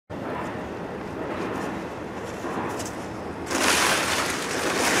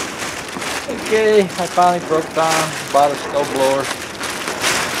Okay, I finally broke down, bought a snow blower.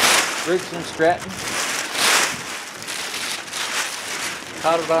 Briggs Stratton.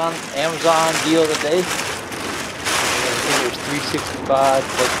 Caught it on Amazon deal today. I think it was $365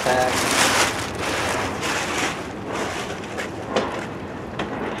 plus tax.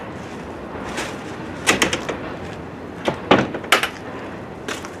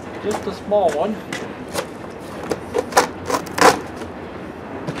 Just a small one.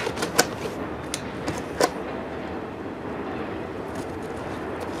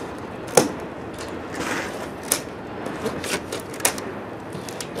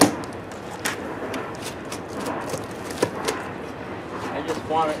 I just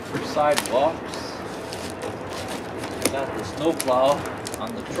want it for sidewalks. I got the snowplow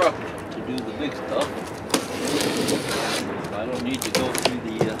on the truck to do the big stuff. I don't need to go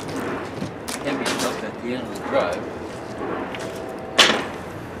through the heavy stuff at the end of the drive.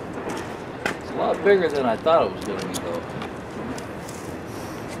 It's a lot bigger than I thought it was going to be though.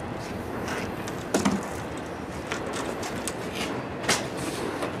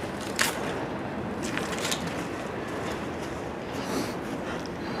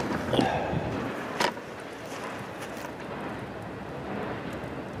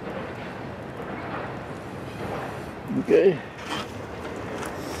 Okay.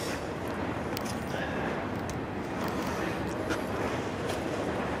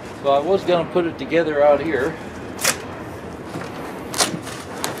 So I was going to put it together out here.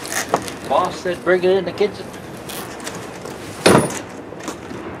 Boss said bring it in the kitchen.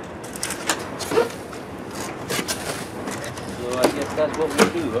 So I guess that's what we'll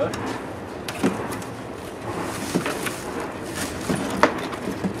do, huh?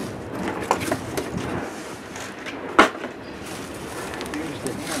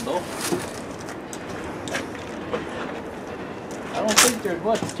 I don't think there's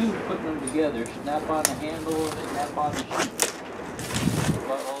much to putting them together. Snap on the handle and snap on the sheet. That's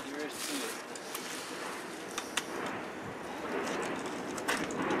about all there is to it.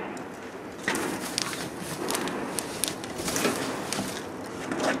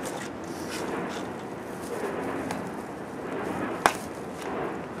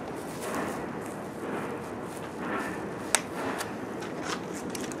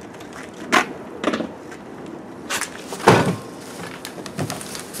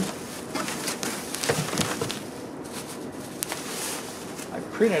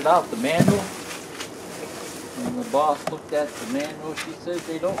 Printed out the manual, and the boss looked at the manual. She said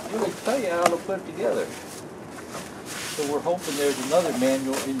they don't really tell you how to put it together. So we're hoping there's another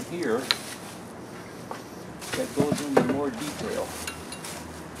manual in here that goes into more detail.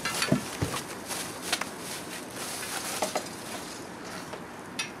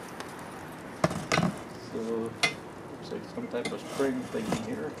 So looks like some type of spring thing in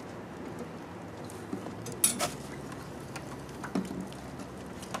here.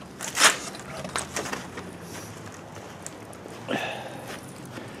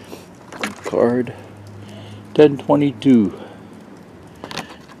 Card 1022,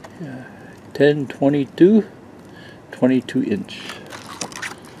 1022, 22 inch,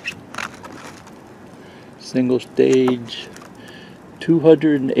 single stage,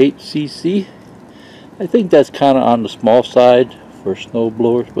 208 cc. I think that's kind of on the small side for snow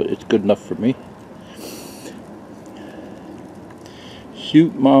blowers, but it's good enough for me.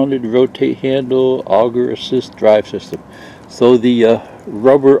 Chute mounted rotate handle, auger assist drive system. So the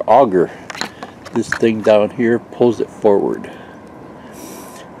rubber auger, this thing down here, pulls it forward.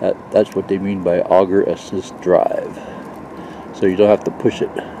 That's what they mean by auger assist drive. So you don't have to push it.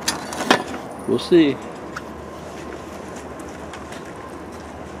 We'll see.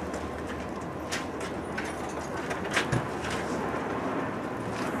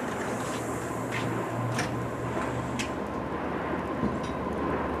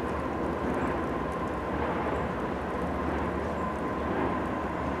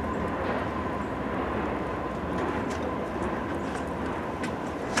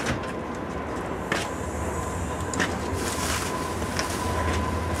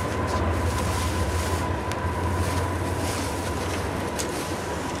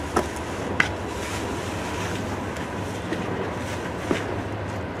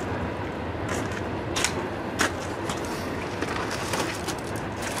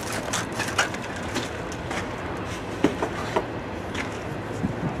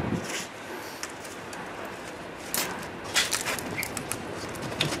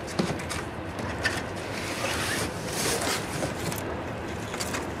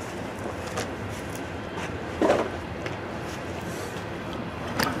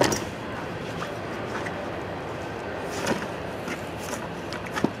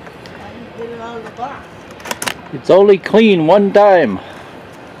 out of the box? It's only clean one time.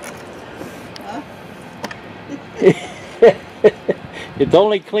 Huh? It's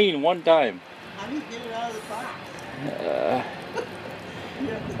only clean one time. How do you get it out of the box?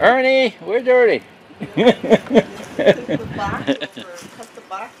 Ernie, where's Ernie? You have to tip the box over, cut the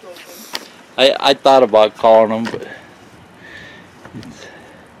box open. I thought about calling him, but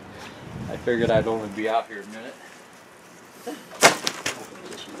I figured I'd only be out here a minute.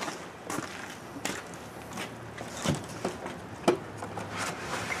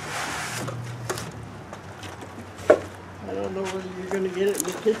 I don't know whether you're going to get it in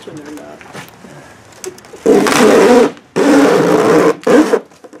the kitchen or not.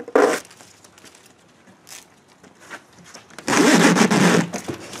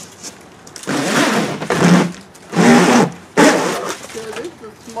 So this is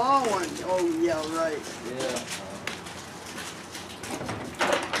the small one. Oh, yeah, right. Yeah.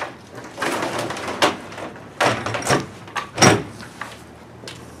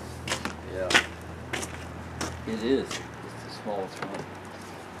 Yeah. It is. It's the smallest one.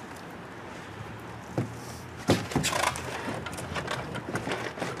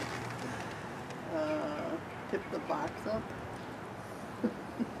 Tip the box up.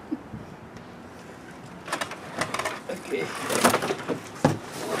 Okay.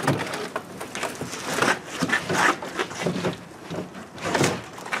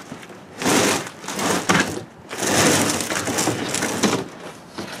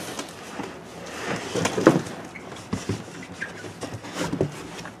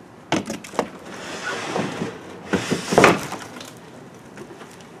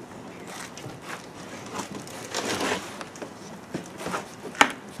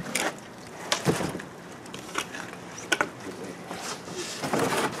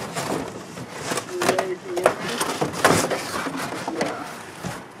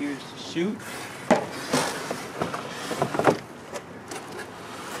 Here's the chute.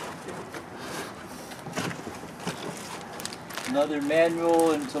 Another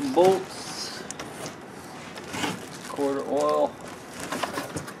manual and some bolts. Quart of oil.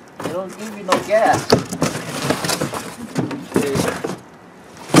 They don't give you no gas. Okay.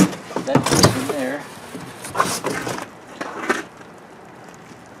 That's in there.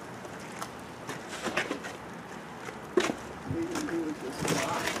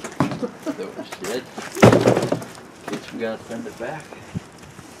 That was shit. Guess we gotta send it back.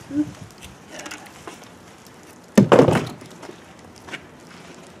 Yeah.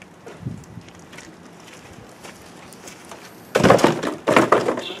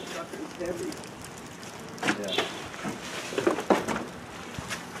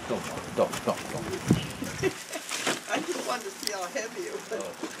 Don't. I just wanted to see how heavy it was.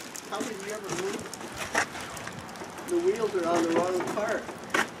 How did you ever move? The wheels are on the wrong part.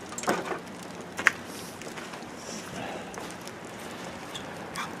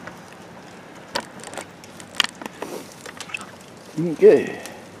 Okay.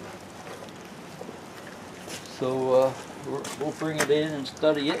 So we'll bring it in and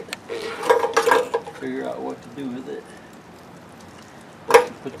study it. Figure out what to do with it.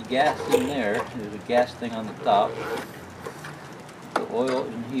 Put the gas in there. There's a gas thing on the top. The oil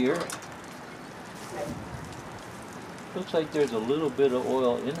in here. Looks like there's a little bit of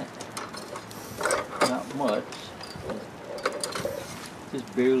oil in it. Not much.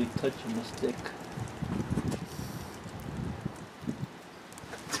 Just barely touching the stick.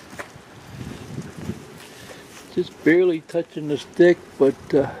 Just barely touching the stick, but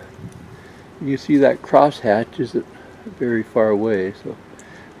you see that crosshatch isn't very far away, so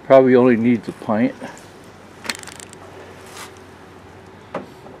probably only needs a pint.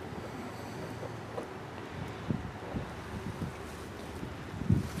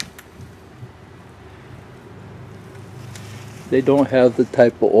 They don't have the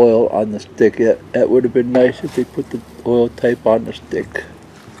type of oil on the stick yet. That would have been nice if they put the oil type on the stick.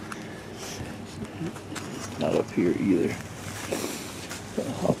 Not up here either.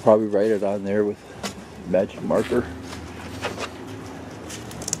 I'll probably write it on there with magic marker.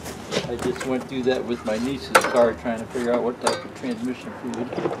 I just went through that with my niece's car trying to figure out what type of transmission fluid.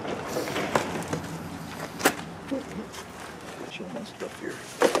 Show my stuff here.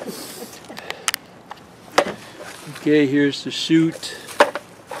 Okay, here's the chute.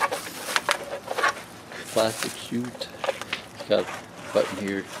 Plastic chute. It's got a button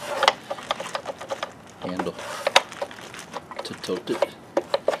here. Handle to tilt it.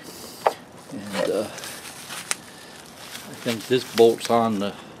 And I think this bolt's on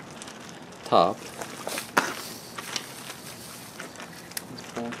the top. This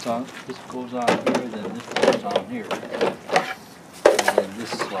bolt's on, this goes on here, then this bolt's on here. And then and this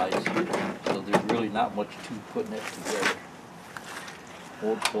slides here. So there's really not much to putting it together.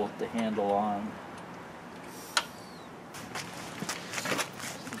 Hold both the handle on.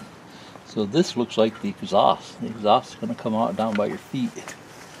 So this looks like the exhaust. The exhaust is going to come out down by your feet.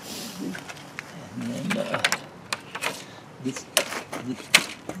 And then this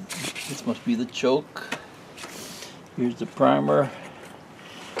must be the choke. Here's the primer.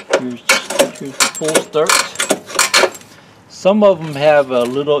 Here's the full start. Some of them have a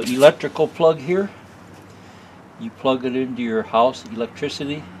little electrical plug here. You plug it into your house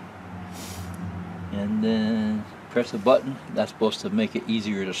electricity and then press a button. That's supposed to make it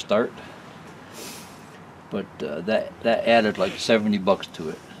easier to start. But that added like $70 to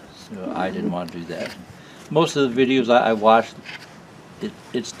it. So I didn't want to do that. Most of the videos I watched,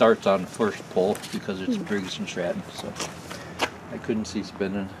 it starts on the first pull because it's Briggs Stratton. So I couldn't see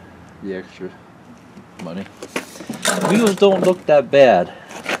spending the extra money. Wheels don't look that bad.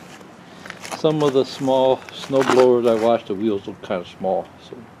 Some of the small snow blowers I watched, the wheels look kind of small,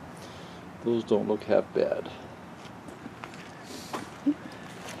 so those don't look half bad.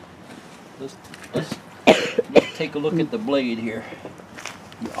 Let's take a look at the blade here.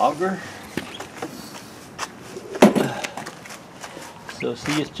 The auger. So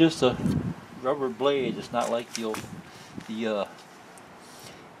see, it's just a rubber blade. It's not like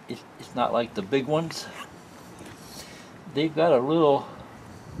it's not like the big ones. They've got a little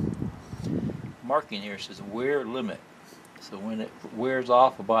marking here. It says wear limit. So when it wears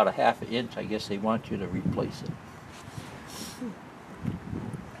off about a ½ inch, I guess they want you to replace it.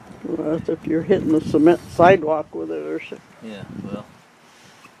 Well, that's if you're hitting the cement sidewalk with it or something. Yeah, well,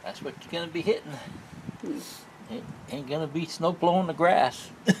 that's what you're going to be hitting. It ain't going to be snow blowing the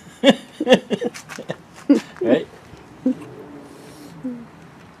grass. Right? And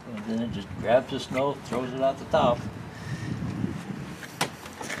then it just grabs the snow, throws it out the top.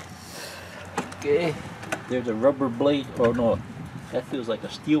 Okay, there's a rubber blade. Oh no, that feels like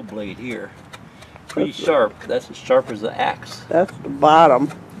a steel blade here. Pretty sharp. That's as sharp as the axe. That's the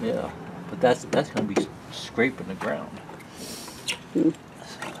bottom. Yeah, but that's going to be scraping the ground. Yeah.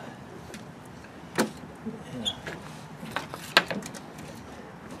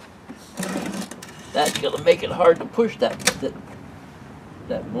 That's going to make it hard to push that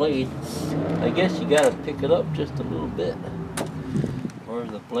blade. I guess you got to pick it up just a little bit, or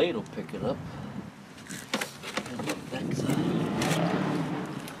the blade will pick it up.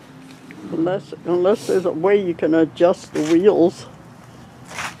 Unless there's a way you can adjust the wheels.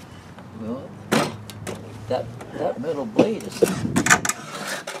 Well, that metal blade is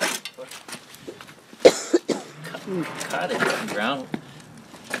kind of hitting the ground.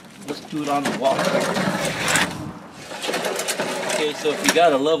 Let's do it on the wall. Okay, so if you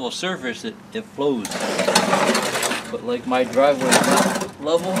got a level surface, it flows. But like my driveway is not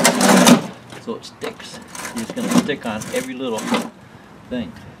level, so it sticks. It's going to stick on every little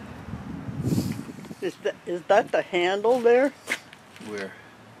thing. Is that the handle there? Where?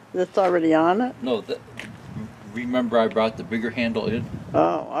 That's already on it? No, remember I brought the bigger handle in?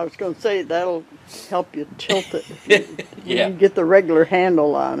 Oh, I was going to say that'll help you tilt it. Yeah. You get the regular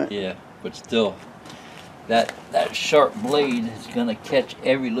handle on it. Yeah, but still, that sharp blade is going to catch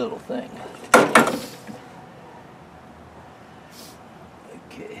every little thing.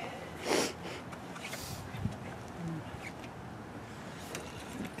 Okay.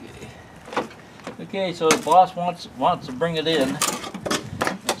 Okay, so the boss wants to bring it in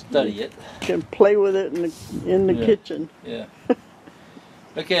and study it. You can play with it in the kitchen. Yeah.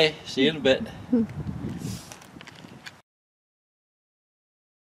 Okay, see you in a bit.